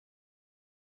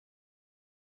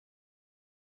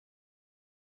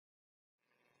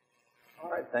All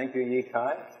right, thank you,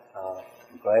 Yikai.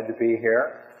 I'm glad to be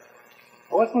here.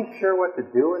 I wasn't sure what to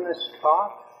do in this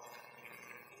talk.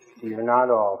 You're not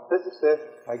all physicists,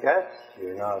 I guess.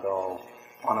 You're not all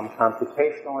quantum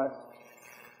computationalists.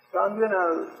 So I'm going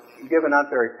to give a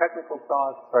not very technical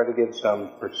talk, try to give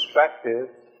some perspective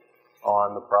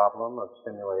on the problem of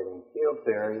simulating field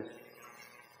theories,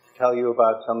 tell you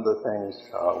about some of the things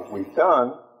we've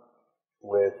done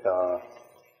with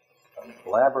some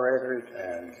collaborators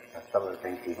and some of the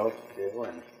things we hope to do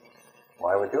and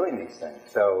why we're doing these things.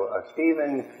 So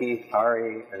Stephen, Keith,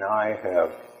 Hari, and I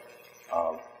have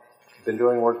been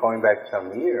doing work going back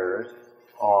some years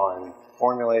on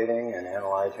formulating and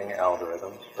analyzing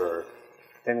algorithms for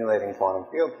simulating quantum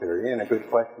field theory. And a good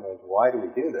question is, why do we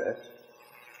do this?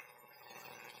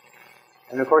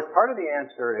 And of course, part of the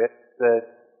answer is that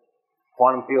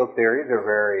quantum field theories are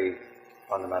very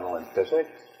fundamental in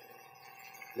physics.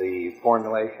 The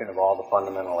formulation of all the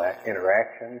fundamental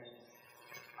interactions,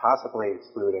 possibly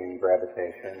excluding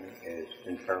gravitation, is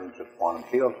in terms of quantum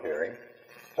field theory.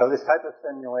 So this type of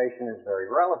simulation is very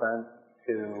relevant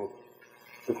to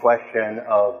the question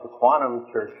of the quantum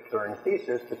Turing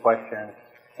thesis, the question,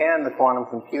 can the quantum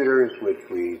computers, which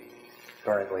we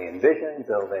currently envision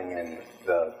building in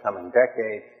the coming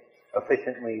decade,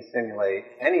 efficiently simulate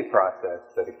any process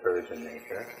that occurs in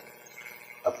nature?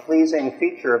 A pleasing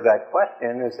feature of that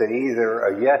question is that either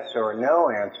a yes or a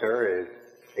no answer is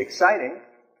exciting.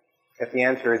 If the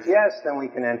answer is yes, then we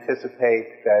can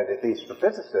anticipate that, at least for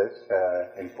physicists,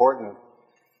 important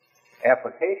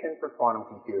application for quantum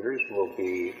computers will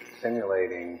be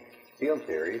simulating field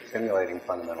theory, simulating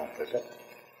fundamental physics.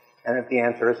 And if the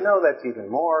answer is no, that's even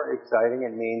more exciting.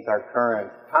 It means our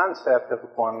current concept of a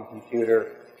quantum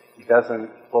computer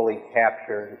doesn't fully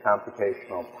capture the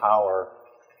computational power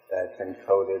that's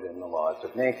encoded in the laws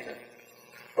of nature.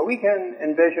 But we can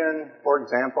envision, for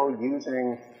example,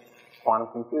 using quantum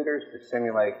computers to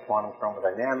simulate quantum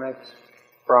chromodynamics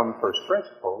from first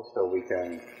principles, so we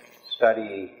can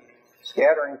study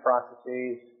scattering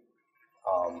processes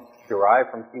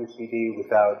derived from QCD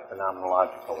without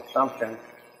phenomenological assumptions.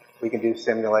 We can do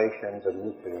simulations of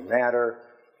nuclear matter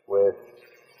with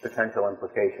potential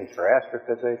implications for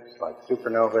astrophysics, like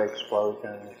supernova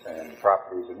explosions and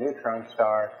properties of neutron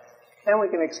stars. And we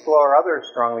can explore other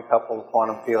strongly coupled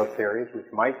quantum field theories,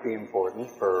 which might be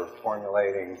important for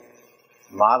formulating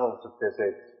models of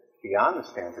physics beyond the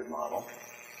standard model.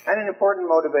 And an important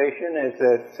motivation is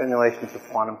that simulations of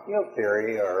quantum field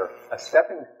theory are a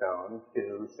stepping stone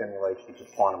to simulations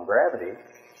of quantum gravity,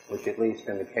 which, at least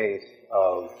in the case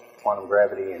of quantum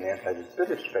gravity in anti-de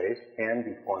Sitter space, can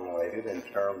be formulated in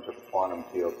terms of quantum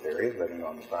field theory living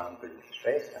on the boundaries of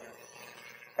space-time.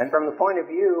 And from the point of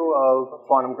view of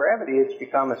quantum gravity, it's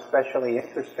become especially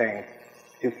interesting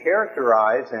to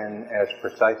characterize in as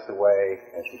precise a way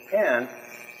as we can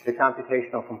the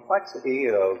computational complexity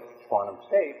of quantum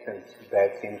states, and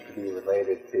that seems to be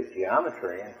related to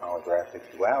geometry and holographic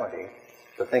duality.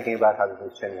 So thinking about how to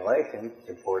do simulations is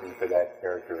important for that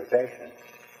characterization.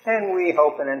 And we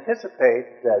hope and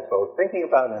anticipate that both thinking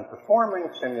about and performing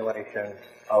simulations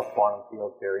of quantum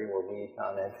field theory will lead to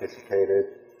unanticipated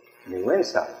new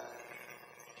insights.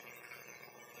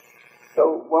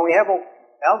 So when we have an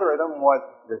algorithm,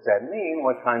 what does that mean?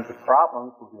 What kinds of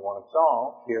problems would we want to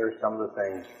solve? Here are some of the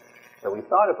things that we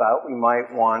thought about. We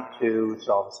might want to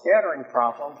solve a scattering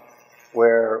problem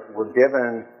where we're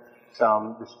given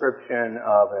some description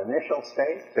of an initial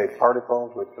state, say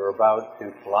particles which are about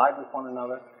to collide with one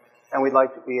another, and we'd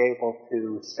like to be able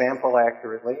to sample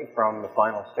accurately from the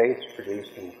final states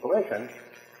produced in the collision.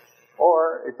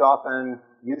 Or it's often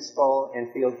useful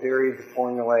in field theory to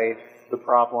formulate the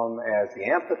problem as the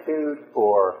amplitude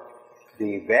for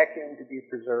the vacuum to be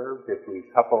preserved if we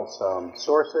couple some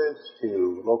sources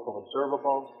to local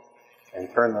observables and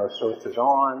turn those sources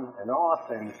on and off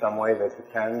in some way that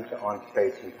depends on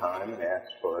space and time and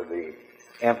asks for the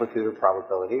amplitude or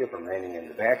probability of remaining in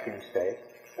the vacuum state.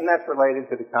 And that's related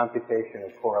to the computation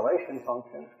of correlation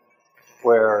functions,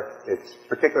 where it's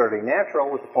particularly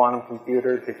natural with the quantum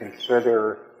computer to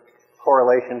consider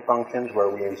correlation functions where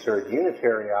we insert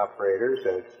unitary operators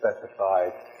at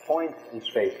specified points in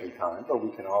space and time, but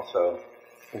we can also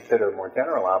consider more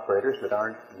general operators that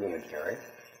aren't unitary.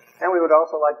 And we would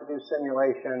also like to do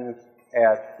simulations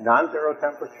at non-zero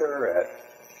temperature,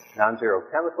 at non-zero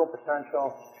chemical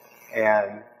potential,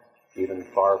 and even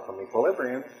far from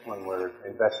equilibrium when we're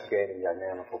investigating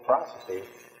dynamical processes.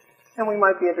 And we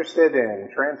might be interested in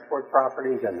transport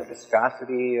properties and the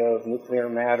viscosity of nuclear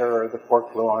matter or the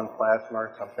quark-gluon plasma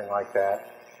or something like that.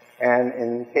 And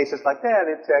in cases like that,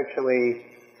 it's actually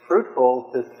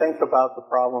fruitful to think about the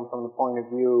problem from the point of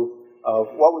view of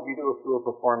what would you do if you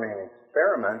were performing an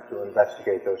experiment to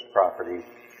investigate those properties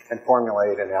and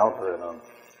formulate an algorithm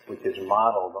which is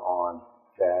modeled on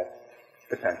that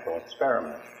potential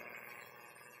experiment.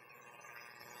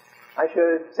 I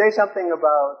should say something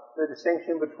about the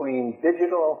distinction between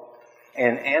digital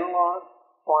and analog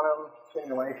quantum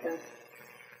simulation.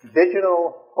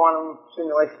 Digital quantum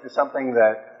simulation is something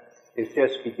that is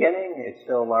just beginning. It's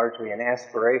still largely an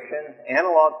aspiration.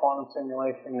 Analog quantum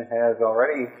simulation has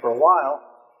already, for a while,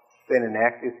 been an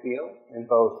active field in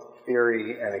both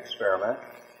theory and experiment.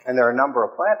 And there are a number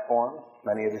of platforms,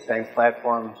 many of the same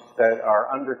platforms that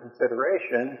are under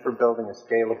consideration for building a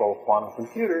scalable quantum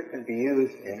computer can be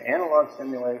used in analog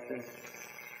simulations,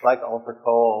 like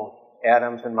ultra-cold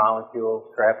atoms and molecules,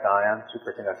 trapped ions,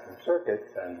 superconducting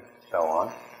circuits, and so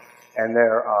on. And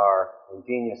there are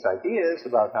ingenious ideas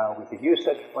about how we could use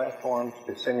such platforms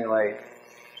to simulate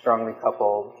strongly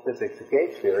coupled physics of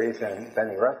gauge theories, and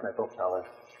Benny Resnick will tell us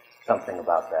something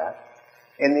about that.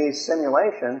 In these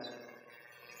simulations,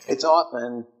 it's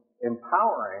often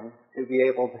empowering to be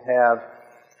able to have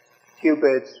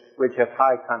qubits which have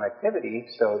high connectivity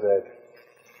so that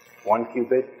one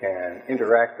qubit can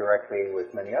interact directly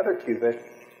with many other qubits.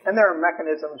 And there are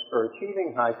mechanisms for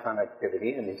achieving high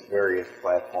connectivity in these various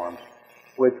platforms,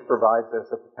 which provides us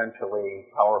a potentially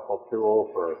powerful tool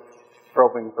for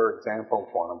probing, for example,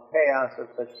 quantum chaos of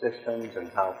such systems and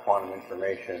how quantum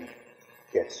information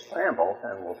gets scrambled,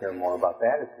 and we'll hear more about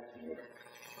that at this meeting.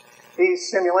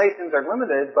 These simulations are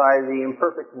limited by the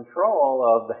imperfect control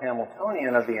of the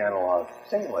Hamiltonian of the analog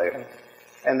simulator.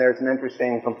 And there's an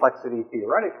interesting complexity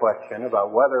theoretic question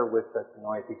about whether with such a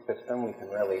noisy system we can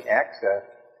really access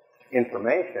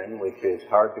information which is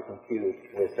hard to compute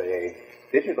with a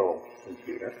digital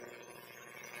computer.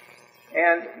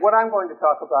 And what I'm going to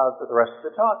talk about for the rest of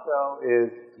the talk, though,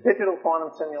 is digital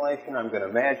quantum simulation. I'm going to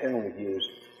imagine we've used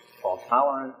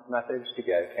fault-tolerant methods to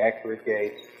get accurate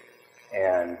gates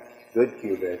and good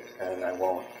qubits, and I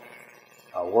won't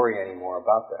worry any more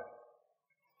about that.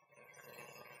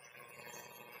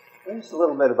 Just a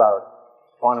little bit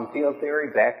about quantum field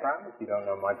theory background, if you don't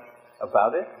know much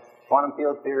about it. Quantum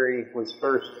field theory was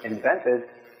first invented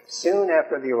soon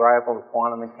after the arrival of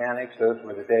quantum mechanics. Those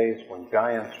were the days when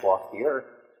giants walked the earth,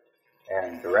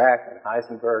 and Dirac and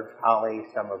Heisenberg, Pauli,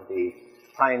 some of the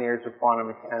pioneers of quantum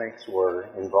mechanics were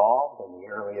involved in the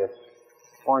earliest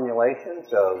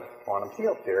formulations of quantum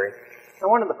field theory. And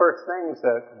one of the first things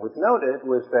that was noted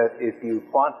was that if you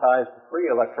quantize the free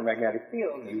electromagnetic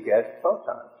field, you get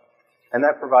photons. And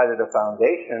that provided a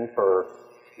foundation for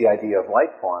the idea of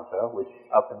light quanta, which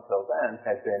up until then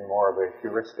had been more of a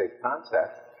heuristic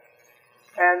concept.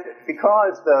 And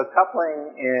because the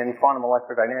coupling in quantum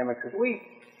electrodynamics is weak,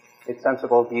 it's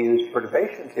sensible to use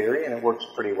perturbation theory, and it works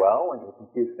pretty well when you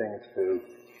compute things to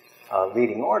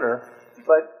leading order.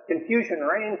 But confusion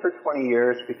reigned for 20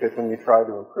 years because when you try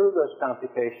to improve those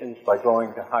computations by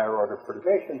going to higher order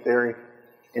perturbation theory,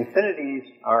 infinities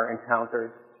are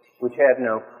encountered which had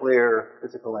no clear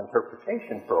physical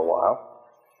interpretation for a while,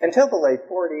 until the late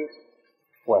 40s,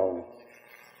 when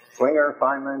Schwinger,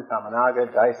 Feynman,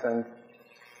 Tominaga, Dyson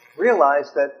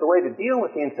realized that the way to deal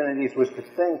with the infinities was to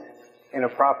think in a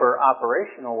proper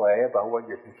operational way about what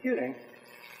you're computing,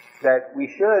 that we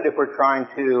should, if we're trying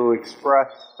to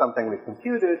express something we've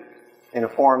computed in a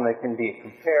form that can be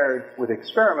compared with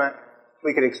experiment,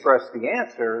 we could express the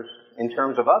answers in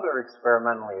terms of other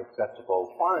experimentally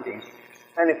accessible quantities.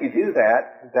 And if you do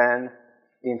that, then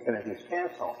the infinities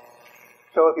cancel.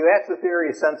 So if you ask the theory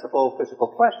a sensible physical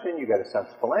question, you get a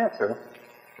sensible answer.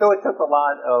 So it took a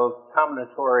lot of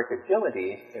combinatoric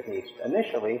agility, at least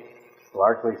initially,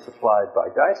 largely supplied by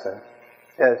Dyson,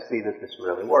 to see that this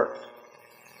really works.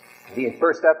 The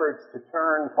first efforts to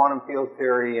turn quantum field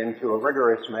theory into a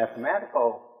rigorous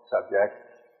mathematical subject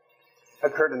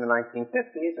occurred in the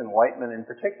 1950s, and Whiteman in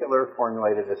particular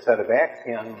formulated a set of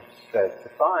axioms that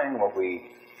define what we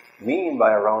mean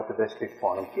by a relativistic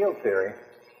quantum field theory.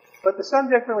 But the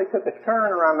subject really took a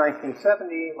turn around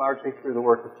 1970, largely through the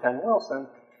work of Ken Wilson,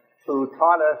 who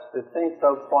taught us to think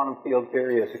of quantum field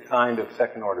theory as a kind of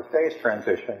second-order phase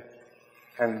transition.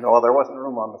 And while there wasn't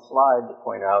room on the slide to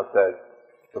point out that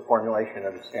the formulation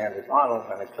of the standard model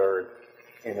then occurred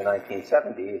in the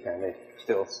 1970s, and it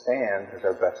still stands as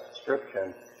our best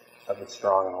description of the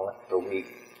strong and electroweak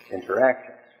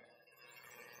interactions.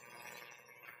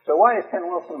 So why is Ken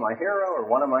Wilson my hero, or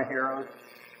one of my heroes?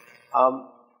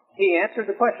 He answered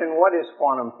the question, what is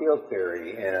quantum field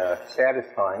theory, in a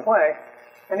satisfying way,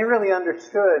 and he really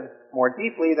understood more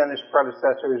deeply than his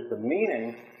predecessors the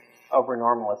meaning of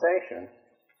renormalization.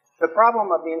 The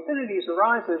problem of the infinities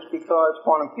arises because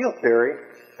quantum field theory,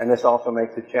 and this also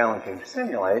makes it challenging to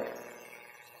simulate,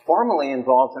 formally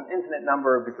involves an infinite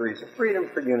number of degrees of freedom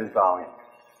per unit volume.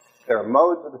 There are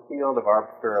modes of the field of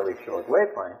arbitrarily short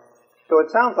wavelengths, so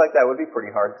it sounds like that would be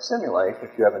pretty hard to simulate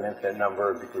if you have an infinite number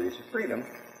of degrees of freedom.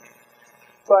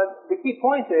 But the key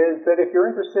point is that if you're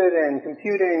interested in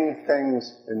computing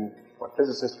things in what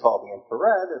physicists call the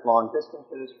infrared at long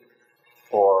distances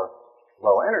or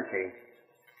low energy,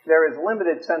 there is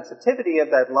limited sensitivity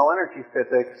of that low energy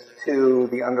physics to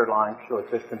the underlying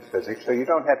short distance physics, so you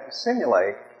don't have to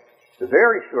simulate the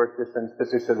very short distance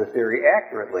physics of the theory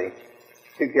accurately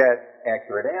to get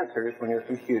accurate answers when you're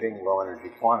computing low energy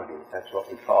quantities. That's what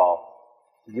we call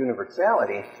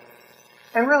universality.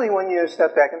 And really, when you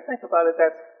step back and think about it,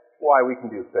 that's why we can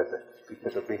do physics.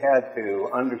 Because if we had to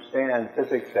understand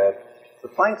physics at the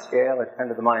Planck scale at 10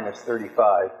 to the minus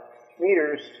 35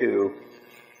 meters to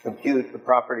compute the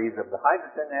properties of the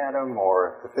hydrogen atom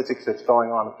or the physics that's going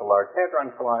on at the Large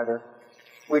Hadron Collider,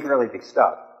 we'd really be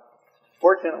stuck.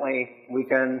 Fortunately, we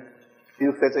can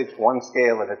do physics one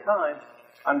scale at a time,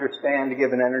 understand a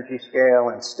given energy scale,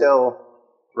 and still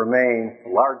remain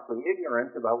largely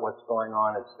ignorant about what's going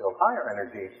on at still higher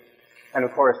energies. And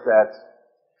of course, that's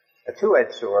a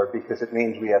two-edged sword because it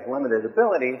means we have limited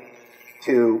ability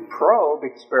to probe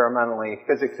experimentally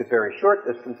physics at very short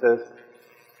distances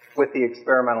with the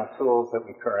experimental tools that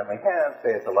we currently have,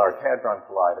 say at the Large Hadron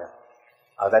Collider.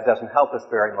 That doesn't help us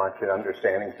very much in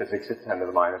understanding physics at 10 to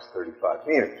the minus 35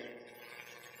 meters.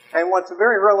 And what's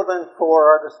very relevant for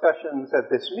our discussions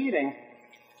at this meeting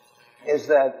is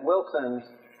that Wilson's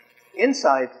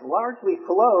insights largely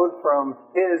flowed from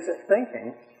his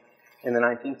thinking in the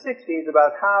 1960s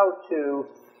about how to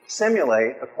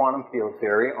simulate a quantum field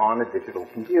theory on a digital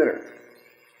computer.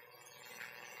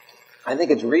 I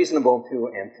think it's reasonable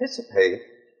to anticipate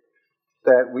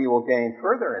that we will gain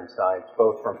further insights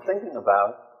both from thinking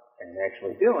about and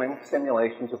actually doing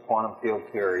simulations of quantum field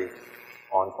theory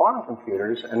on quantum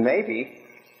computers, and maybe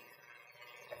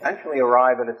eventually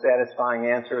arrive at a satisfying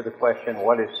answer to the question,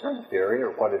 what is string theory or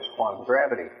what is quantum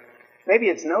gravity? Maybe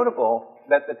it's notable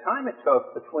that the time it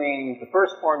took between the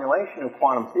first formulation of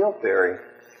quantum field theory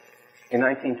in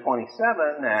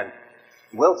 1927 and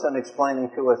Wilson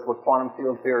explaining to us what quantum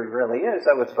field theory really is,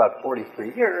 that was about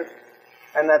 43 years,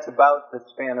 and that's about the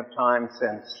span of time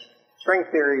since string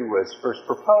theory was first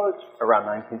proposed, around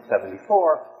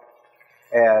 1974,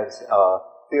 as a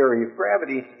theory of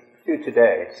gravity to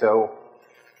today. So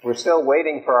we're still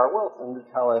waiting for our Wilson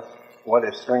to tell us what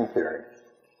is string theory.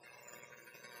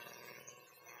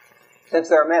 Since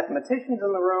there are mathematicians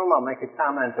in the room, I'll make a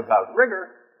comment about rigor.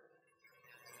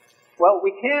 Well,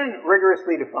 we can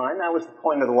rigorously define, that was the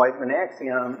point of the Whiteman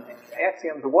axioms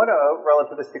of what a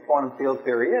relativistic quantum field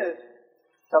theory is,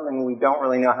 something we don't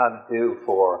really know how to do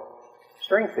for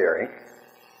string theory.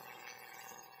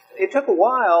 It took a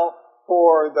while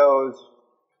for those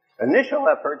initial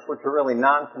efforts, which were really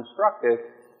non-constructive.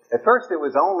 At first, it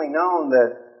was only known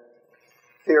that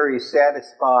theories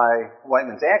satisfy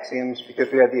Whiteman's axioms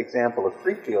because we had the example of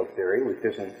free field theory, which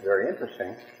isn't very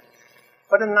interesting.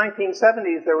 But in the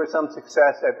 1970s, there was some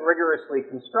success at rigorously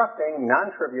constructing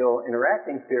non-trivial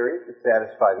interacting theories that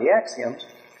satisfy the axioms.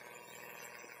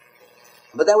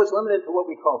 But that was limited to what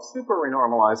we call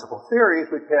super-renormalizable theories,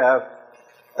 which have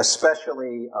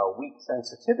especially weak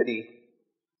sensitivity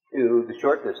to the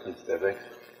short distance physics.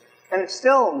 And it's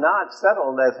still not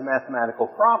settled as a mathematical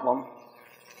problem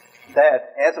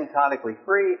that asymptotically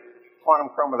free quantum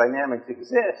chromodynamics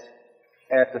exists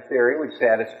as a theory which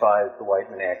satisfies the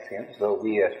Whiteman axioms, though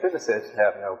we as physicists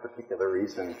have no particular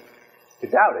reason to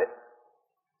doubt it.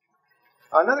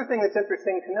 Another thing that's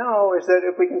interesting to know is that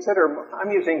if we consider,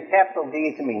 I'm using capital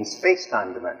D to mean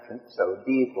space-time dimensions, so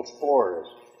D equals 4 is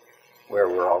where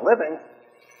we're all living,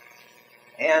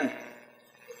 and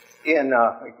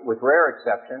with rare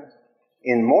exceptions,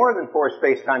 in more than 4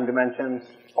 space-time dimensions,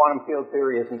 quantum field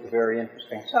theory isn't a very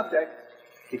interesting subject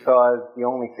because the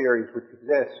only theories which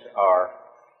exist are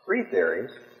free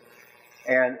theories.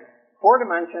 And 4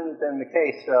 dimensions in the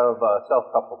case of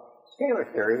self-coupled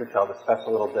scalar theory, which I'll discuss a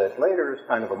little bit later, is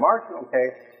kind of a marginal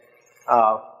case.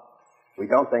 We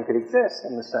don't think it exists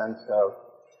in the sense of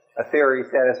a theory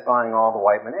satisfying all the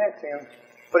Whiteman axioms,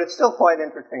 but it's still quite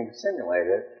interesting to simulate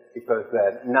it because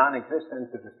that non-existence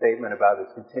is a statement about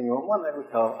its continuum limit,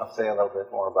 which I'll say a little bit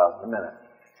more about in a minute.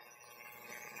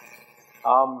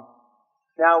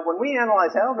 Now, when we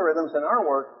analyze algorithms in our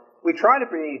work, we try to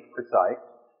be precise,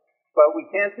 but we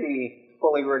can't be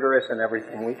fully rigorous in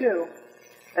everything we do.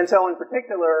 And so in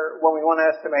particular, when we want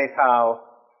to estimate how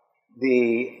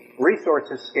the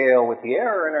resources scale with the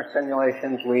error in our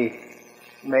simulations, we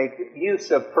make use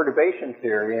of perturbation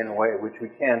theory in a way which we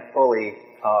can't fully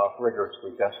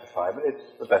rigorously justify, but it's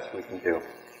the best we can do.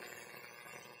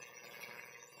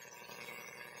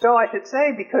 So I should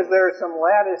say, because there are some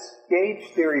lattice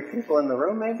gauge theory people in the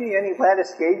room, maybe? Any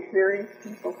lattice gauge theory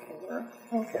people in the room?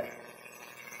 Okay.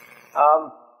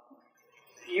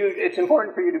 It's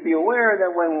important for you to be aware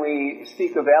that when we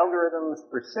speak of algorithms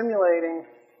for simulating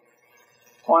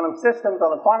quantum systems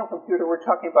on a quantum computer, we're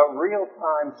talking about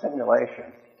real-time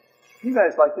simulation. You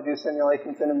guys like to do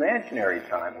simulations in imaginary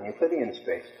time, in Euclidean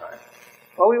space-time.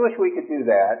 Well, we wish we could do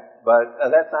that, but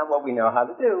that's not what we know how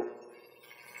to do.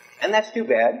 And that's too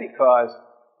bad, because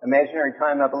imaginary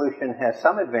time evolution has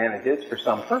some advantages for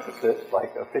some purposes,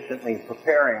 like efficiently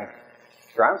preparing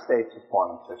ground states of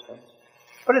quantum systems.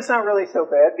 But it's not really so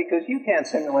bad, because you can't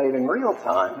simulate in real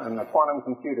time, and the quantum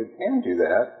computer can do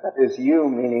that. That is, you,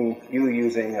 meaning you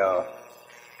using a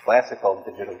classical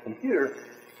digital computer,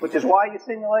 which is why you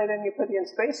simulate in Euclidean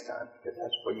spacetime, because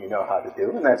that's what you know how to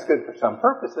do, and that's good for some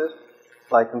purposes,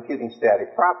 like computing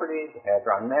static properties, the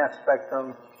hadron mass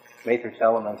spectrum, matrix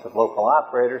elements of local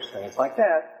operators, things like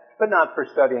that, but not for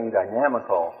studying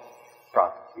dynamical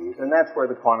processes, and that's where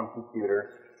the quantum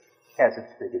computer has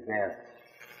its big advantage.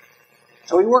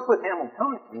 So we work with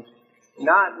Hamiltonians,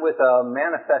 not with a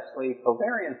manifestly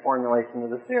covariant formulation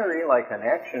of the theory, like an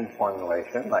action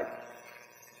formulation, like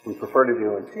we prefer to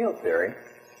do in field theory.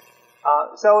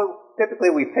 So typically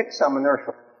we pick some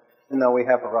inertial, even though we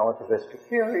have a relativistic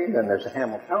theory, then there's a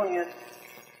Hamiltonian,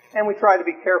 and we try to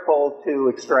be careful to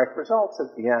extract results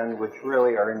at the end which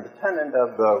really are independent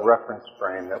of the reference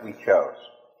frame that we chose.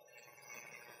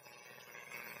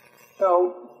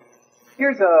 So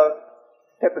here's a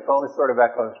typical, this sort of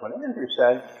echoes what Andrew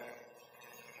said,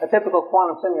 a typical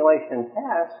quantum simulation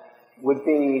task would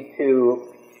be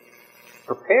to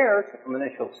prepare some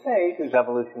initial state whose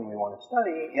evolution we want to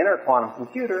study in our quantum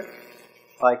computer,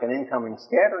 like an incoming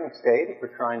scattering state if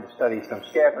we're trying to study some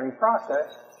scattering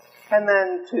process, and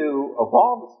then to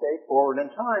evolve the state forward in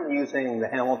time using the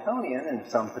Hamiltonian in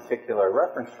some particular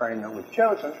reference frame that we've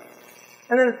chosen.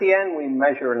 And then at the end, we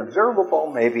measure an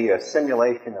observable, maybe a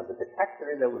simulation of the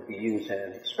detector that would be used in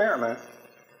an experiment.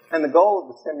 And the goal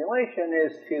of the simulation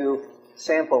is to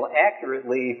sample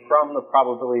accurately from the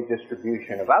probability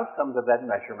distribution of outcomes of that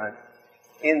measurement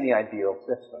in the ideal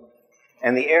system.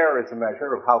 And the error is a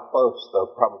measure of how close the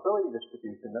probability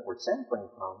distribution that we're sampling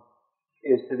from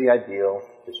is to the ideal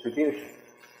distribution.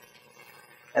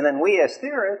 And then we, as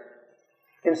theorists,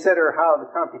 consider how the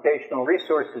computational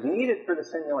resources needed for the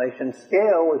simulation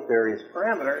scale with various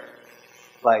parameters,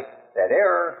 like that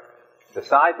error, the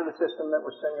size of the system that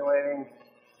we're simulating,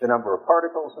 the number of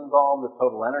particles involved, the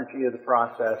total energy of the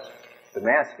process, the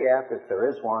mass gap, if there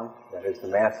is one, that is the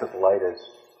mass of the lightest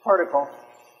particle.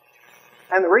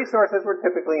 And the resources we're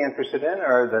typically interested in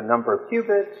are the number of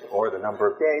qubits or the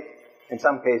number of gates, in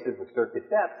some cases the circuit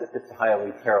depth if it's a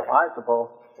highly parallelizable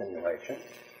simulation.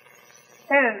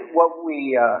 And what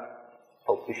we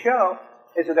hope to show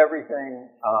is that everything,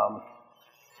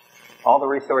 all the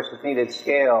resources needed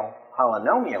scale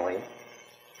polynomially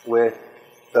with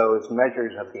those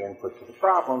measures of the inputs of the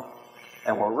problem.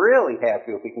 And we're really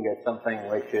happy if we can get something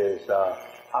which is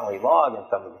polylog in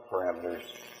some of the parameters,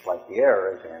 like the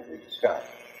error, as Andrew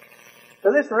discussed.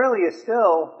 So this really is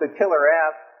still the killer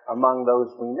app among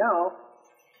those we know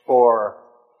for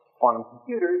quantum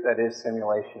computers, that is,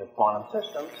 simulation of quantum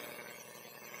systems,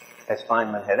 as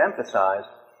Feynman had emphasized.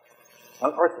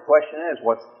 Of course, the question is,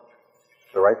 what's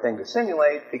the right thing to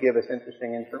simulate to give us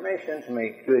interesting information, to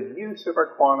make good use of our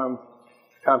quantum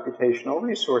computational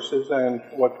resources, and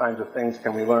what kinds of things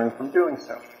can we learn from doing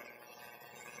so?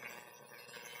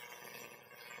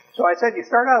 So I said you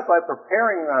start out by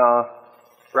preparing the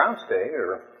ground state,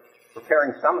 or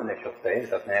preparing some initial state. It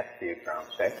doesn't have to be a ground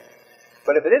state.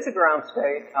 But if it is a ground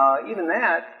state, even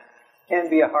that can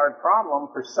be a hard problem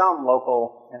for some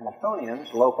local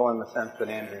Hamiltonians, local in the sense that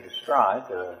Andrew described,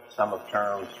 the sum of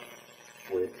terms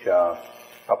which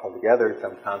couple together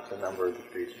some constant number of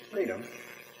degrees of freedom.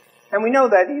 And we know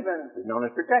that even, we've known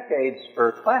it for decades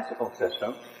for classical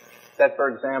systems, that, for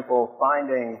example,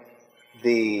 finding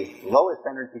the lowest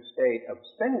energy state of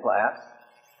spin glass,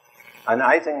 an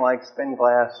Ising-like spin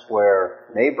glass where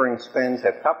neighboring spins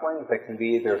have couplings that can be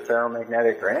either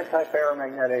ferromagnetic or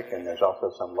antiferromagnetic, and there's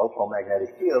also some local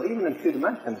magnetic field. Even in 2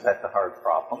 dimensions, that's a hard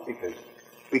problem, because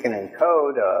we can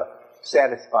encode a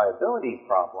satisfiability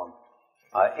problem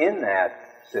in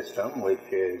that system, which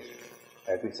is,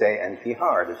 as we say,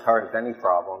 NP-hard, as hard as any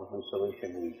problem whose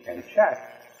solution we can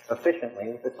check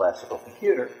efficiently with a classical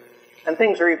computer. And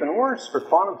things are even worse for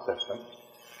quantum systems.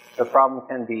 The problem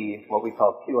can be what we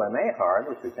call QMA-hard,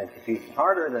 which we think is even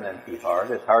harder than NP-hard,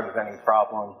 as hard as any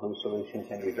problem whose solution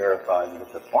can be verified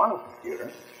with a quantum computer.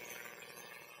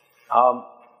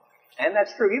 And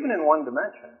that's true even in 1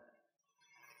 dimension.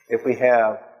 If we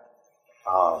have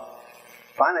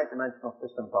finite dimensional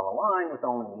systems on a line with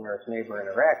only nearest neighbor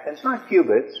interactions, not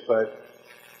qubits, but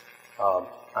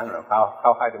I don't know,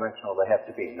 how high dimensional they have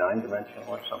to be, 9-dimensional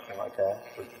or something like that,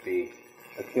 would be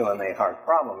a QMA hard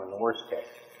problem in the worst case.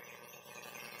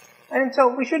 And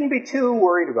so we shouldn't be too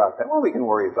worried about that. Well, we can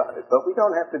worry about it, but we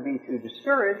don't have to be too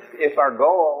discouraged if our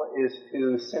goal is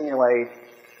to simulate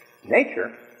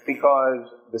nature, because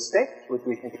the states which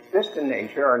we think exist in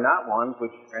nature are not ones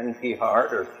which are NP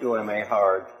hard or QMA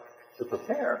hard to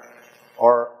prepare,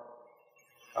 or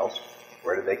else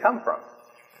where did they come from?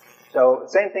 So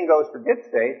same thing goes for Gibbs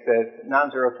states. At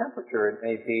non-zero temperature, it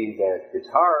may be that it's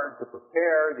hard to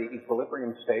prepare the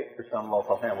equilibrium state for some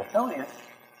local Hamiltonian.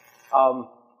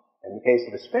 In the case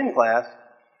of a spin glass,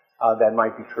 that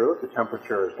might be true if the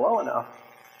temperature is low enough.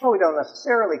 Well, we don't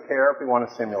necessarily care if we want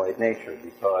to simulate nature,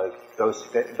 because those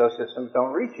systems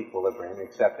don't reach equilibrium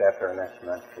except after an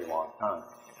exponentially long time.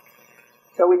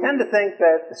 So we tend to think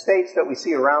that the states that we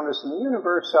see around us in the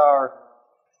universe are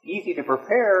easy to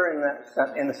prepare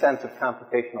in the sense of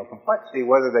computational complexity.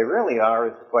 Whether they really are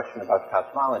is a question about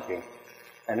cosmology,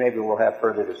 and maybe we'll have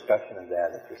further discussion of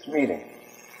that at this meeting.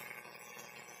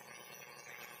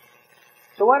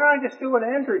 So why don't I just do what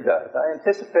Andrew does? I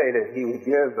anticipated he would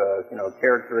give,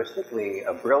 characteristically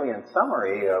a brilliant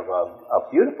summary of a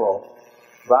beautiful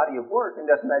body of work, and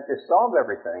doesn't that just solve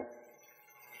everything?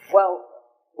 Well,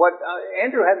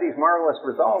 Andrew had these marvelous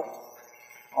results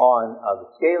on the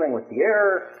scaling with the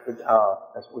error,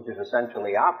 which is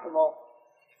essentially optimal,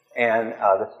 and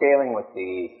the scaling with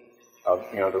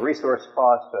the resource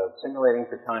cost of simulating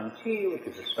for time t, which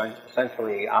is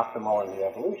essentially optimal in the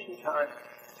evolution time.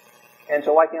 And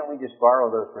so why can't we just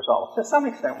borrow those results? To some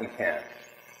extent we can.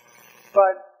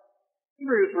 But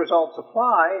Andrew's results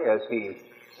apply, as he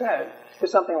said, to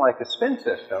something like a spin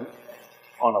system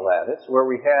on a lattice, where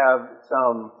we have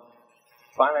some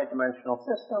finite dimensional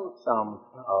system, some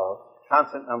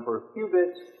constant number of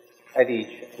qubits at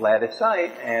each lattice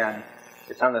site, and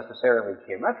it's not necessarily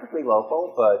geometrically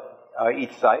local, but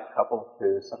each site coupled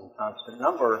to some constant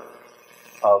number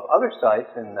of other sites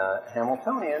in the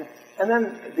Hamiltonian, and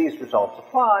then these results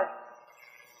apply.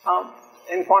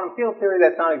 In quantum field theory,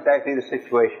 that's not exactly the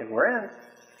situation we're in.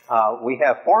 We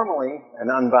have formally an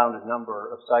unbounded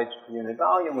number of sites per unit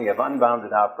volume. We have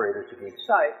unbounded operators at each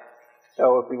site.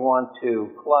 So if we want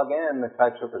to plug in the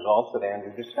types of results that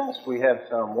Andrew discussed, we have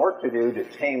some work to do to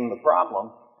tame the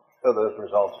problem so those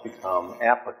results become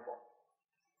applicable.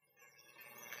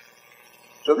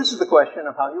 So this is the question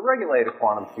of how you regulate a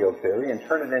quantum field theory and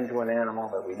turn it into an animal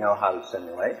that we know how to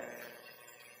simulate.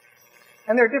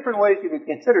 And there are different ways you could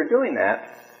consider doing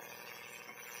that.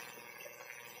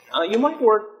 You might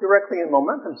work directly in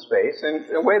momentum space, and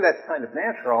in a way that's kind of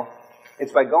natural.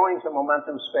 It's by going to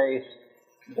momentum space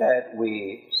that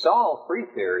we solve free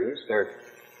theories. They're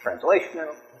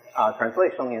translationally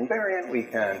invariant. We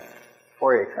can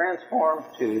Fourier transform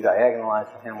to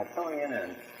diagonalize the Hamiltonian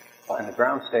and find the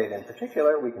ground state in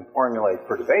particular. We can formulate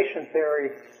perturbation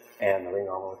theory and the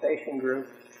renormalization group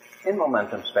in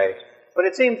momentum space. But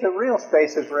it seems the real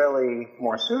space is really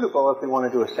more suitable if we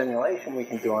want to do a simulation we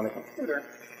can do on a computer,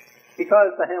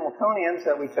 because the Hamiltonians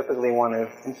that we typically want to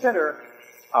consider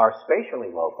are spatially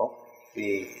local.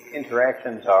 The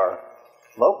interactions are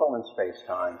local in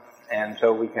space-time, and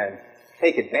so we can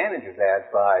take advantage of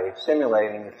that by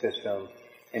simulating the system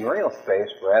in real space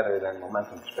rather than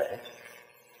momentum space.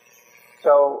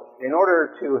 So in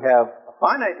order to have a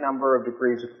finite number of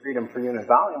degrees of freedom per unit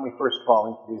volume, we first of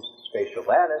all introduce a spatial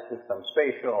lattice with some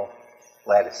spatial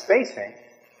lattice spacing,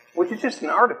 which is just an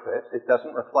artifice. It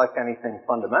doesn't reflect anything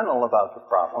fundamental about the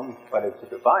problem, but it's a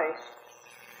device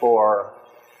for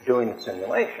doing the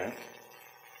simulation.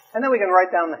 And then we can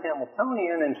write down the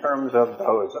Hamiltonian in terms of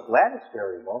those lattice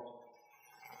variables.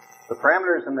 The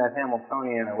parameters in that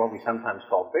Hamiltonian are what we sometimes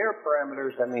call bare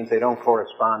parameters. That means they don't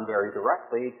correspond very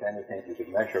directly to anything you could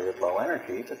measure at low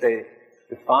energy, but they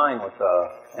define what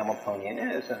the Hamiltonian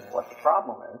is and what the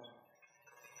problem is.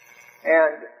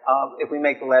 And if we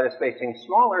make the lattice spacing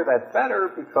smaller, that's better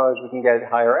because we can get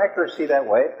higher accuracy that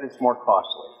way, but it's more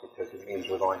costly because it means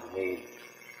we're going to need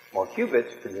more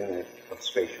qubits per unit of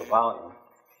spatial volume.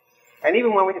 And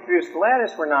even when we introduce the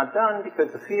lattice, we're not done,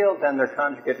 because the fields and their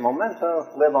conjugate momenta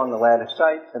live on the lattice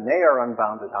sites, and they are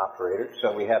unbounded operators,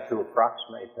 so we have to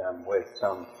approximate them with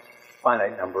some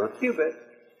finite number of qubits,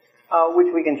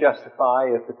 which we can justify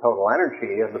if the total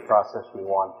energy of the process we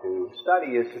want to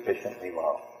study is sufficiently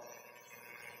low.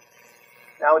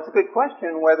 Now, it's a good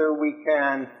question whether we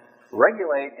can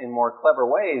regulate in more clever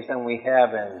ways than we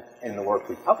have in the work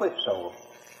we've published so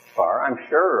far. I'm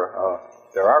sure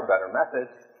there are better methods.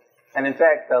 And in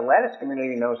fact, the lattice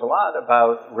community knows a lot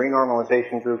about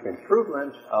renormalization group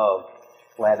improvement of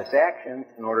lattice actions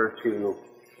in order to,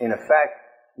 in effect,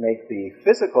 make the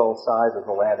physical size of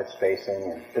the lattice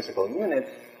spacing and physical units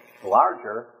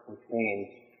larger, which means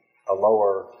a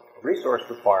lower resource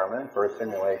requirement for a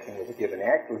simulation with a given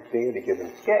accuracy at a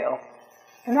given scale.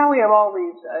 And now we have all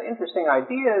these interesting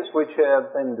ideas which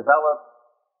have been developed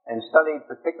and studied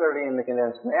particularly in the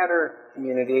condensed matter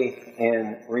community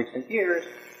in recent years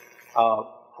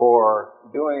for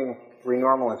doing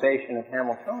renormalization of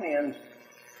Hamiltonians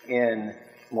in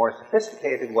more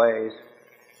sophisticated ways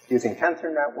using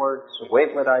tensor networks,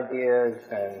 wavelet ideas,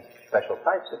 and special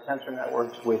types of tensor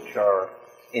networks which are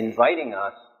inviting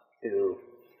us to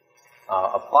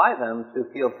apply them to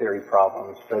field theory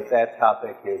problems, but that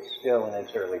topic is still in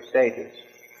its early stages.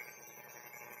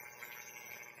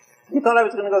 You thought I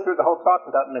was going to go through the whole talk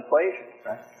without an equation,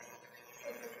 right?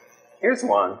 Here's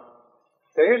one.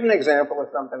 So here's an example of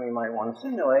something we might want to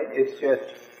simulate. It's just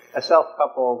a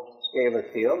self-coupled scalar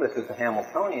field. This is the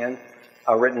Hamiltonian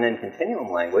written in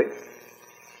continuum language.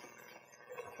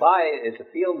 Phi is a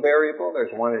field variable.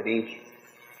 There's one at each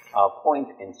point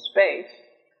in space.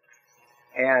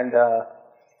 And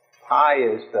pi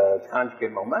is the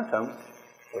conjugate momentum.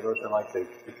 So those are like the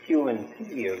Q and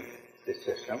P of this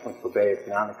system, which obey a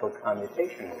canonical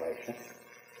commutation relation.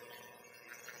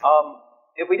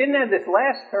 If we didn't have this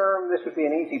last term, this would be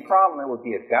an easy problem. It would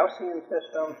be a Gaussian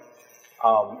system.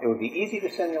 It would be easy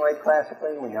to simulate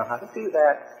classically. We know how to do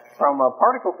that. From a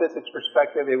particle physics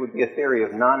perspective, it would be a theory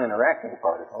of non-interacting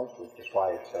particles, which is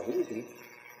why it's so easy.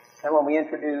 And when we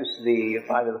introduce the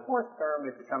phi to the fourth term,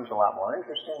 it becomes a lot more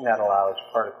interesting. That allows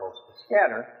particles to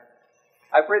scatter.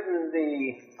 I've written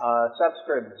the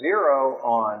subscript 0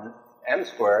 on m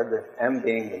squared, the m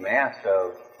being the mass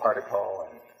of particle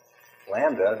and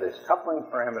lambda, this coupling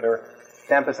parameter,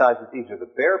 to emphasize that these are the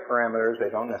bare parameters. They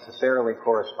don't necessarily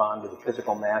correspond to the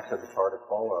physical mass of the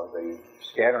particle or the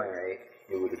scattering rate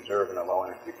you would observe in a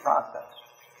low-energy process.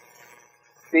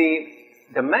 The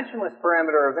dimensionless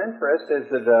parameter of interest is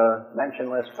the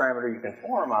dimensionless parameter you can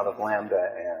form out of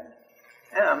lambda and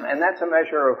m, and that's a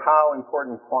measure of how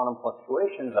important quantum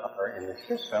fluctuations are in the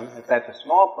system. If that's a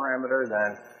small parameter,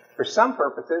 then for some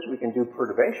purposes we can do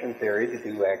perturbation theory to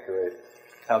do accurate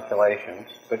calculations,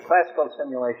 but classical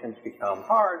simulations become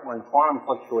hard when quantum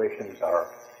fluctuations are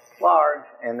large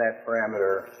and that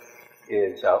parameter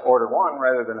is order 1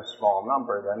 rather than a small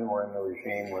number. Then we're in the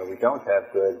regime where we don't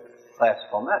have good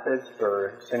classical methods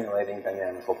for simulating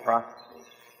dynamical processes.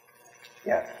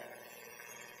 Yes?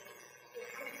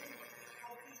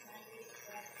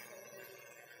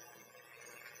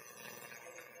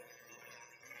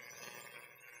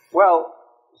 Well,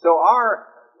 so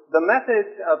the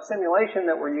methods of simulation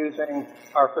that we're using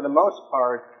are, for the most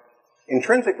part,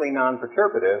 intrinsically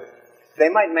non-perturbative. They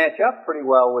might match up pretty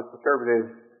well with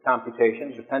perturbative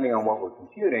computations, depending on what we're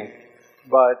computing.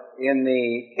 But in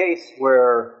the case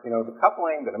where, the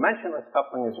coupling, the dimensionless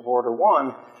coupling is of order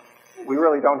 1, we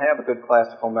really don't have a good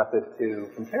classical method to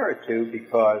compare it to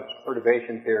because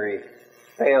perturbation theory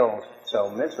fails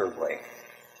so miserably.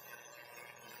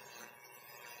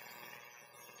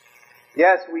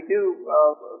 Yes, we do.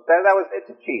 It's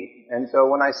a cheat. And so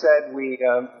when I said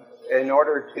in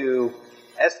order to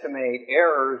estimate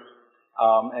errors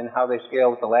and how they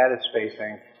scale with the lattice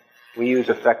spacing, we use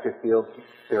effective field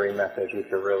theory methods,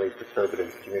 which are really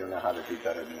perturbative because we don't know how to do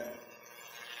better than that.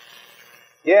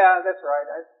 Yeah, that's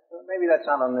right. Maybe that's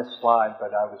not on this slide,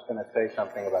 but I was going to say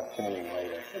something about tuning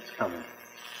later. It's coming.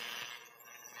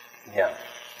 Yeah.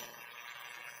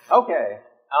 Okay.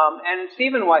 And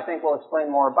Stephen, I think, will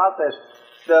explain more about this.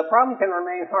 The problem can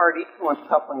remain hard even when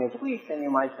coupling is weak, and you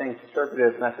might think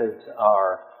perturbative methods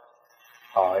are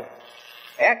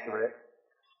accurate.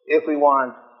 If we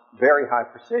want very high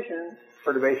precision,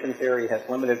 perturbation theory has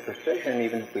limited precision,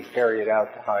 even if we carry it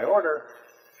out to high order.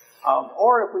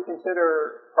 Or if we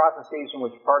consider processes in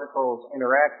which particles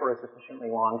interact for a sufficiently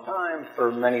long time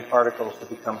for many particles to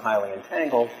become highly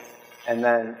entangled, and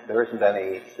then there isn't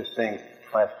any distinct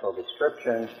classical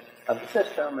description of the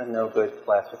system and no good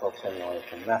classical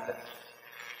simulation methods.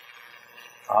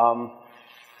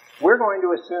 We're going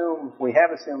to assume, we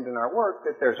have assumed in our work,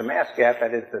 that there's a mass gap,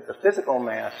 that is, that the physical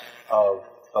mass of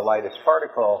the lightest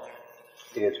particle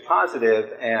is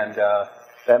positive, and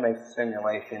that makes the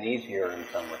simulation easier in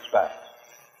some respects.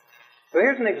 So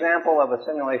here's an example of a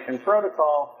simulation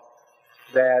protocol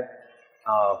that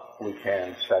we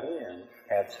can study and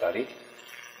have studied.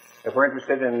 If we're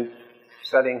interested in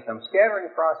studying some scattering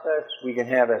process, we can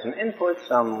have as an input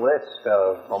some list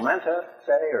of momenta,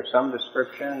 say, or some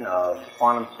description of the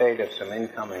quantum state of some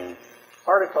incoming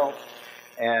particle.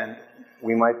 And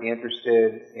we might be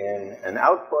interested in an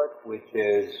output, which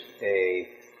is a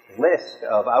list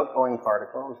of outgoing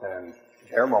particles and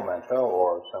their momenta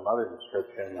or some other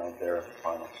description of their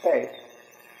final states.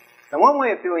 And one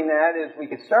way of doing that is we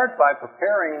could start by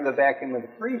preparing the vacuum of the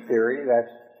free theory.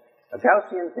 That's a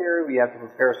Gaussian theory. We have to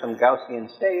prepare some Gaussian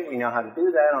state. We know how to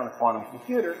do that on a quantum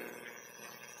computer.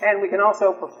 And we can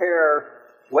also prepare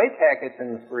wave packets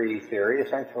in the free theory,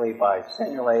 essentially by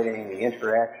simulating the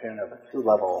interaction of a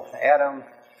two-level atom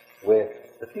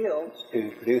with the fields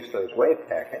to produce those wave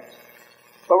packets.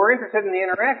 But we're interested in the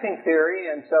interacting theory,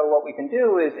 and so what we can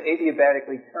do is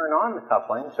adiabatically turn on the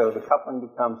coupling, so the coupling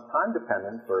becomes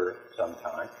time-dependent for some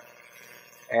time.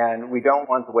 And we don't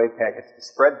want the wave packets to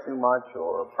spread too much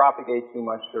or propagate too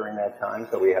much during that time,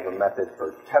 so we have a method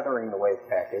for tethering the wave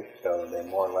package so they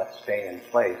more or less stay in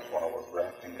place while we're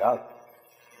wrapping up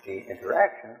the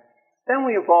interaction. Then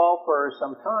we evolve for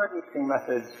some time using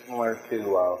methods similar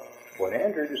to what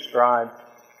Andrew described.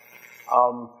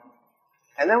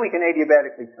 And then we can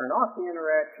adiabatically turn off the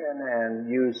interaction and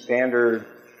use standard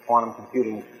quantum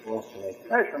computing tools to make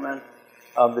a measurement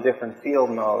of the different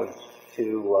field modes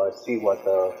to see what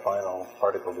the final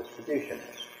particle distribution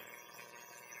is.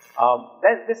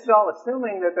 This is all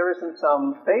assuming that there isn't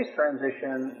some phase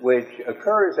transition which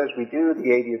occurs as we do the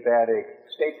adiabatic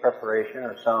state preparation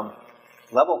or some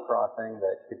level crossing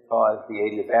that could cause the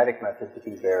adiabatic method to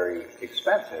be very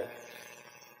expensive.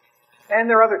 And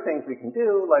there are other things we can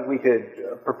do, like we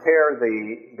could prepare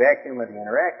the vacuum of the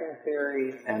interacting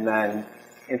theory and then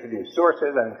introduce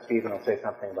sources. I think Stephen will say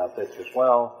something about this as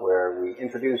well, where we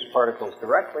introduce particles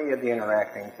directly of the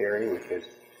interacting theory, which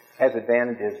has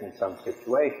advantages in some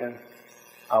situations.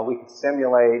 We could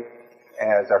simulate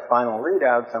as our final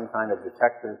readout some kind of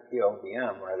detector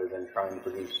POVM rather than trying to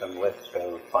produce some list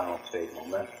of final state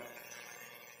momentum.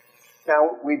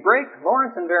 Now, we break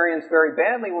Lorentz invariance very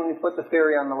badly when we put the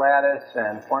theory on the lattice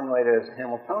and formulate it as a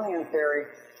Hamiltonian theory,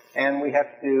 and we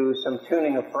have to do some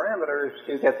tuning of parameters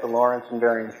to get the Lorentz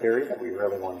invariant theory that we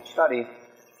really want to study.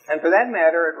 And for that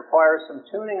matter, it requires some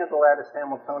tuning of the lattice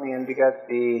Hamiltonian to get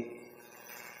the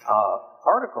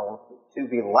particles to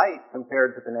be light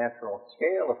compared to the natural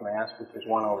scale of mass, which is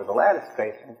 1 over the lattice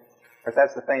spacing. But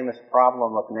that's the famous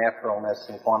problem of naturalness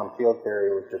in quantum field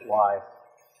theory, which is why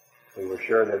we were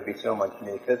sure there'd be so much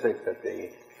new physics at the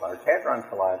Large Hadron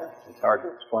Collider. It's hard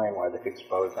to explain why the Higgs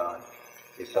boson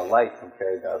is so light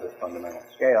compared to other fundamental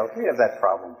scales. We have that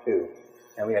problem too,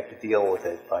 and we have to deal with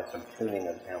it by some tuning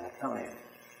of the Hamiltonian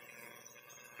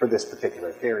for this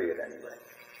particular theory at any rate.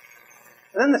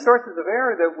 And then the sources of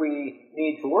error that we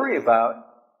need to worry about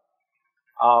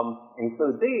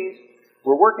include these.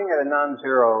 We're working at a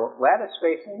non-zero lattice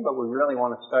spacing, but we really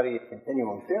want to study a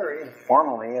continuum theory,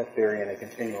 formally a theory in a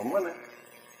continuum limit.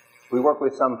 We work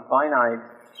with some finite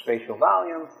spatial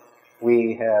volume.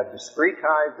 We have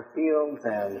discretized the fields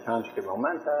and the conjugate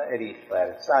momenta at each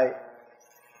lattice site.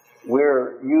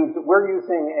 We're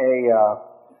using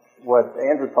what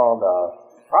Andrew called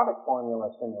a product formula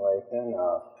simulation,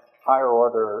 a higher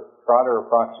order Trotter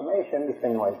approximation to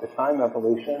simulate the time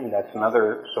evolution. That's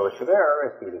another source of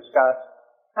error, as we discussed.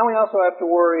 And we also have to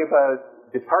worry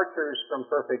about departures from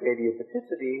perfect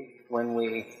adiabaticity when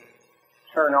we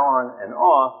turn on and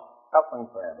off coupling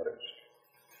parameters.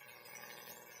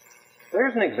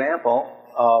 There's an example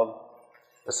of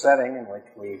a setting in which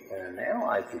we can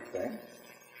analyze these things.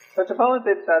 So suppose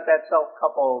it's that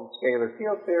self-coupled scalar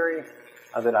field theory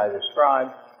that I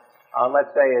described.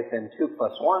 Let's say it's in 2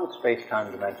 + 1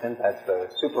 space-time dimensions. That's the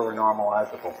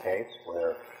super-renormalizable case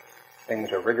where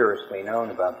things are rigorously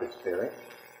known about this theory.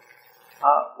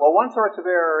 Well, one source of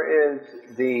error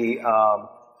is the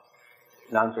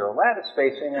non-zero lattice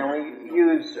spacing, and we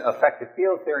use effective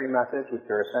field theory methods, which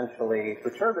are essentially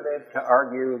perturbative, to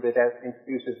argue that that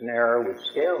introduces an error which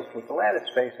scales with the lattice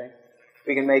spacing.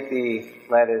 We can make the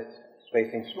lattice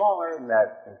spacing smaller, and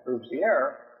that improves the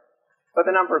error. But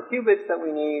the number of qubits that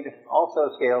we need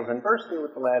also scales inversely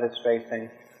with the lattice spacing.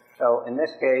 So in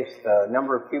this case, the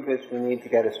number of qubits we need to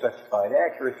get a specified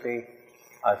accuracy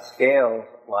scales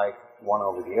like 1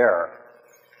 over the error.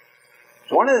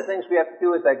 So one of the things we have to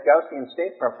do is that Gaussian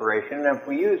state preparation. And if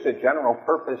we use a general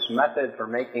purpose method for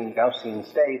making Gaussian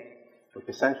states, which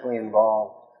essentially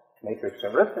involves matrix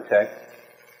arithmetic,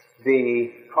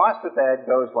 the cost of that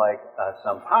goes like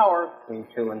some power between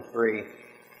 2 and 3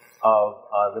 of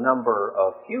the number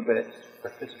of qubits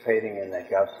participating in that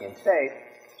Gaussian state.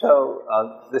 So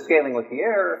the scaling with the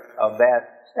error of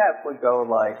that step would go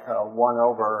like 1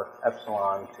 over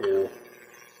epsilon to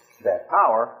that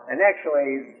power. And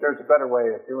actually, there's a better way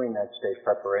of doing that state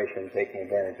preparation, taking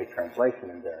advantage of translation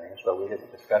invariance, but we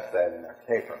didn't discuss that in our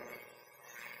paper.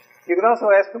 You could also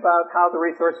ask about how the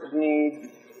resources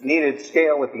needed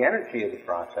scale with the energy of the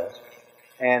process.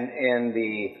 And in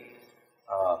the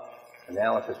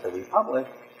analysis that we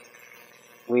published,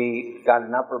 we got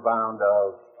an upper bound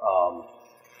of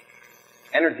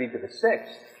energy to the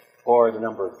sixth for the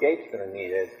number of gates that are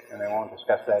needed, and I won't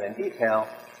discuss that in detail.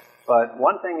 But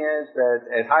one thing is that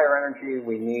at higher energy,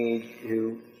 we need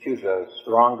to choose a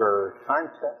stronger time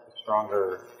step, a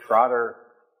stronger Trotter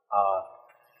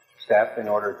step in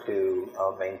order to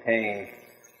maintain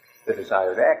the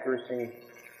desired accuracy.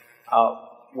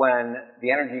 When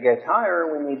the energy gets higher,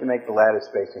 we need to make the lattice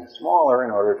spacing smaller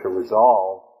in order to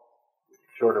resolve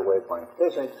shorter wavelength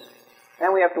physics.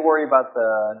 And we have to worry about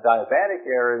the diabatic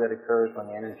error that occurs when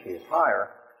the energy is higher.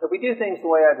 If we do things the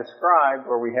way I described,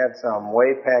 where we have some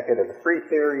wave packet of the free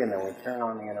theory and then we turn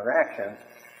on the interaction,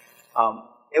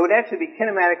 it would actually be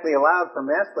kinematically allowed for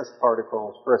massless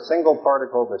particles for a single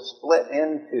particle to split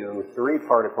into three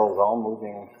particles all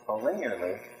moving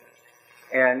collinearly.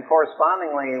 And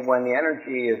correspondingly, when the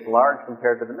energy is large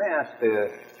compared to the mass,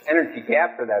 the energy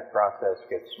gap for that process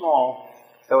gets small.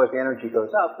 So as the energy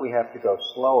goes up, we have to go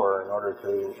slower in order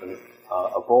to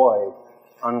avoid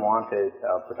unwanted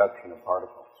production of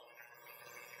particles.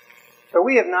 So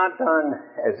we have not done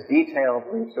as detailed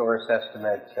resource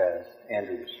estimates as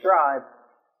Andrew described,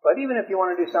 but even if you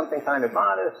want to do something kind of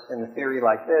modest in a theory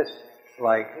like this,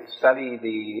 like study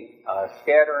the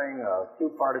scattering of two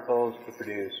particles to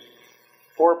produce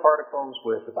four particles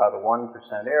with about a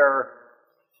 1% error,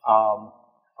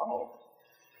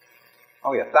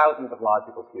 thousands of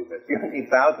logical qubits. You need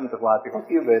thousands of logical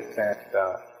qubits, and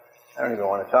I don't even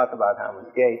want to talk about how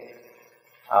many gates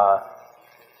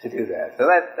to do that. So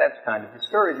that's kind of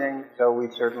discouraging, so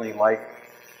we'd certainly like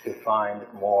to find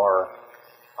more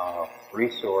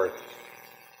resource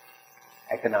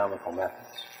economical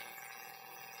methods.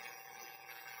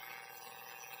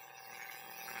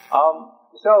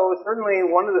 So certainly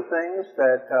one of the things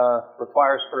that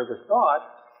requires further thought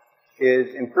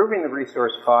is improving the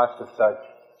resource cost of such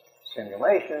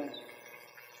simulations,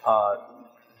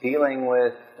 dealing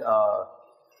with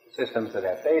systems that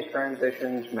have phase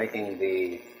transitions, making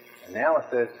the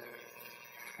analysis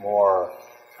more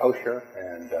kosher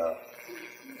and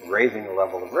raising the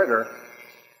level of rigor.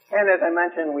 And as I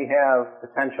mentioned, we have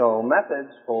potential methods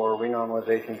for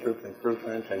renormalization, group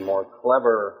improvement, and more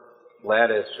clever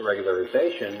lattice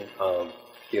regularization of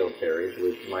field theories,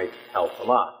 which might help a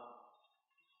lot.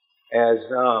 As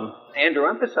Andrew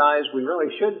emphasized, we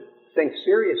really should think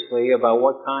seriously about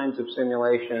what kinds of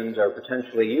simulations are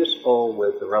potentially useful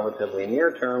with the relatively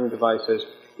near-term devices,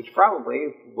 which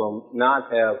probably will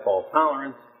not have fault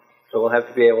tolerance, so we'll have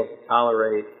to be able to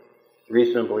tolerate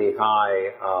reasonably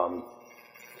high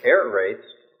error rates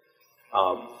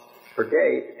per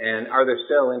gate. And are there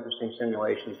still interesting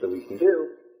simulations that we can do?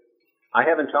 I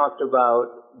haven't talked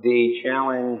about the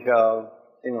challenge of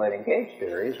simulating gauge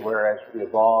theories, where as we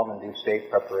evolve and do state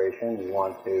preparation, we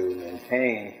want to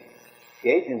maintain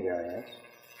gauge invariance.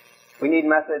 We need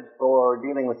methods for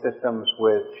dealing with systems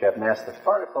which have massless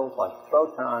particles, like the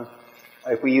photon.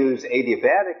 If we use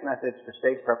adiabatic methods for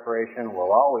state preparation,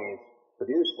 we'll always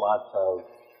produce lots of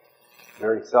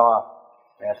very soft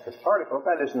massless particles.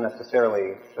 That isn't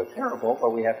necessarily so terrible,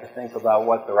 but we have to think about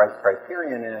what the right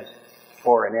criterion is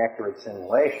for an accurate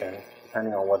simulation.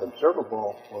 Depending on what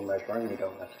observable we're measuring, we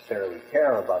don't necessarily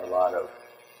care about a lot of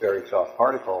very soft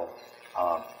particles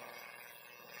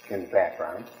in the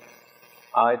background.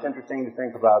 It's interesting to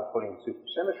think about putting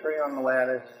supersymmetry on the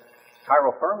lattice.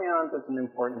 Chiral fermions is an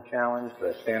important challenge.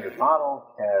 The standard model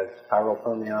has chiral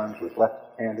fermions with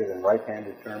left-handed and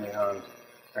right-handed fermions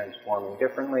transforming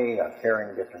differently,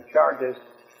 carrying different charges.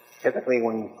 Typically,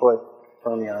 when you put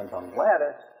fermions on the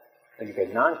lattice, then you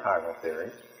get non-chiral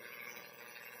theories.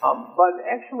 But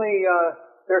actually,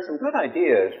 there are some good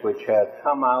ideas which have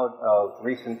come out of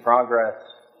recent progress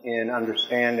in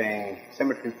understanding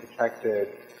symmetry-protected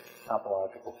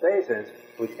topological phases,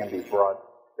 which can be brought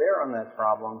to bear on that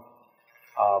problem.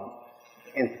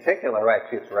 In particular,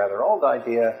 actually, it's a rather old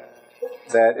idea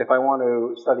that if I want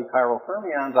to study chiral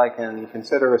fermions, I can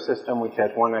consider a system which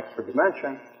has one extra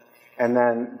dimension, and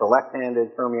then the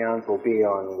left-handed fermions will be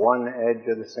on one edge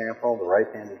of the sample, the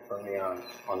right-handed fermions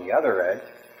on the other edge.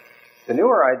 The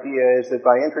newer idea is that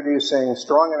by introducing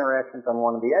strong interactions on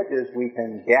one of the edges, we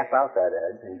can gap out that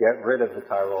edge and get rid of the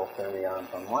chiral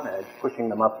fermions on one edge, pushing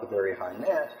them up to very high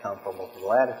mass, comparable to the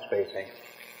lattice spacing,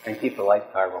 and keep the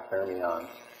light chiral fermions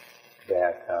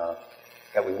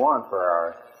that we want for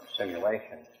our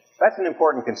simulation. That's an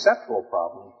important conceptual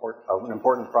problem, an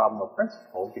important problem of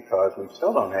principle, because we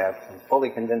still don't have some fully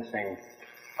convincing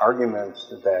arguments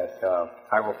that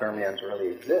chiral fermions really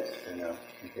exist in a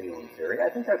continuum theory. I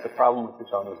think that's a problem which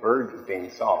is on the verge of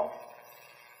being solved.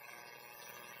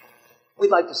 We'd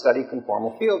like to study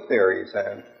conformal field theories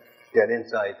and get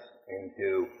insights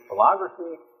into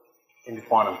holography, into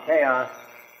quantum chaos.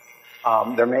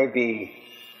 There may be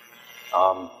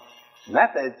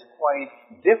methods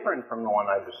quite different from the one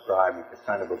I described, which is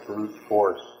kind of a brute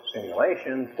force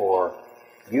simulation for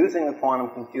using the quantum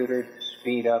computer to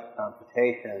speed up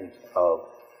computations of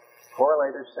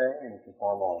correlators, say, in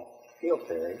conformal field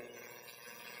theory.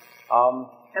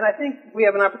 And I think we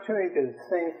have an opportunity to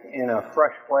think in a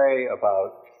fresh way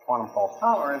about quantum fault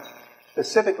tolerance,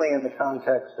 specifically in the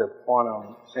context of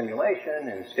quantum simulation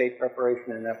and state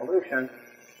preparation and evolution.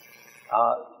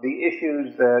 The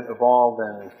issues that evolve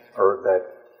or that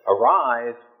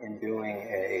arise in doing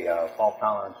a fault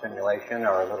tolerant simulation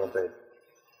are a little bit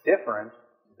different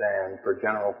than for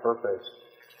general purpose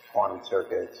quantum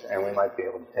circuits, and we might be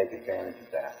able to take advantage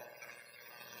of that.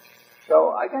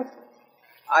 So I guess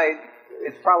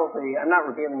I'm not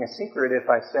revealing a secret if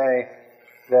I say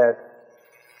that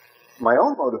my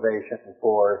own motivation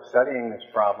for studying this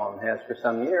problem has for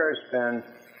some years been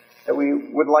that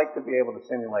we would like to be able to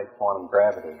simulate quantum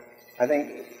gravity. I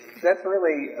think that's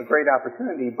really a great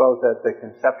opportunity both at the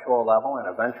conceptual level and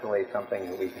eventually something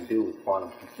that we can do with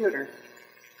quantum computers.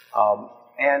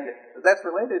 And that's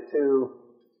related to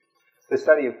the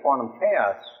study of quantum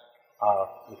chaos,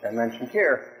 which I mentioned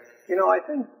here. You know, I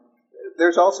think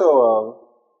there's also a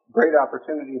great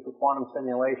opportunity for quantum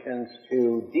simulations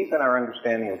to deepen our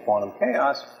understanding of quantum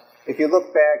chaos. If you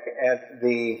look back at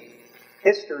the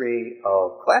history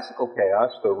of classical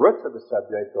chaos, the roots of the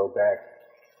subject go back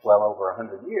well over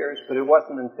 100 years, but it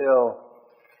wasn't until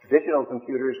digital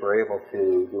computers were able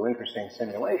to do interesting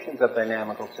simulations of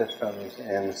dynamical systems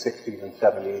in the 60s and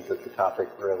 70s that the topic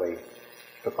really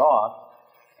took off.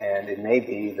 And it may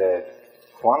be that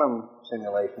quantum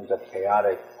simulations of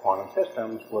chaotic quantum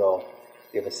systems will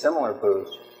give a similar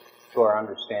boost to our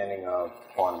understanding of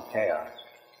quantum chaos.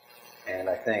 And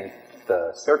I think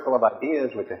the circle of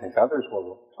ideas, which I think others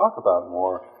will talk about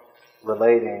more,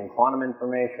 relating quantum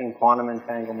information, quantum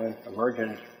entanglement,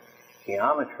 emergent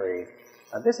geometry,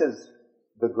 this is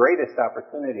the greatest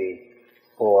opportunity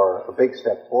for a big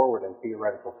step forward in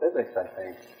theoretical physics, I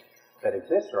think, that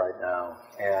exists right now.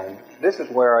 And this is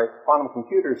where quantum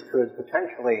computers could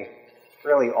potentially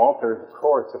really alter the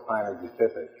course of high energy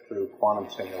physics through quantum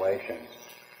simulations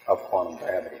of quantum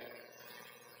gravity.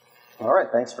 All right,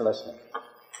 thanks for listening.